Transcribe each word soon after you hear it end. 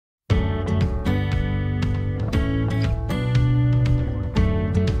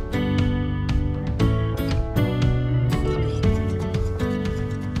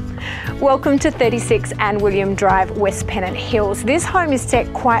Welcome to 36 Anne William Drive, West Pennant Hills. This home is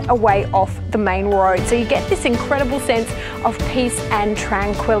set quite a way off the main road, so you get this incredible sense of peace and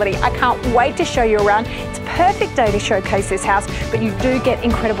tranquility. I can't wait to show you around. It's a perfect day to showcase this house, but you do get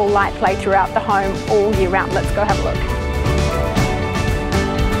incredible light play throughout the home all year round. Let's go have a look.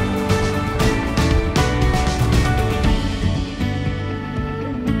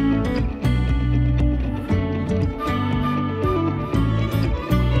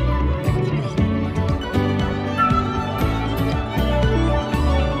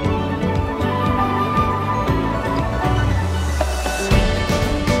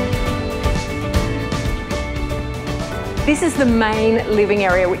 This is the main living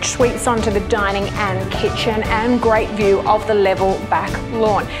area, which sweeps onto the dining and kitchen, and great view of the level back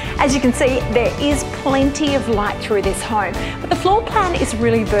lawn. As you can see, there is plenty of light through this home, but the floor plan is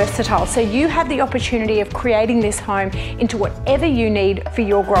really versatile, so you have the opportunity of creating this home into whatever you need for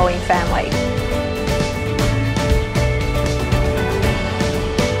your growing family.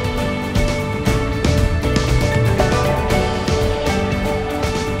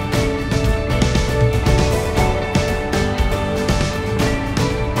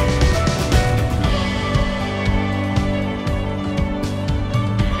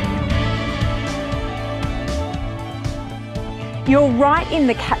 You're right in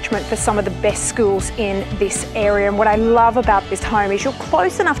the catchment for some of the best schools in this area, and what I love about this home is you're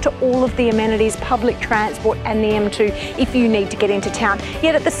close enough to all of the amenities, public transport and the M2 if you need to get into town.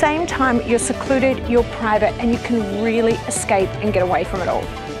 Yet at the same time, you're secluded, you're private, and you can really escape and get away from it all.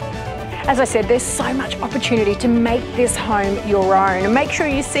 As I said, there's so much opportunity to make this home your own. And make sure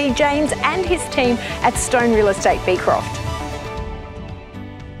you see James and his team at Stone Real Estate Beecroft.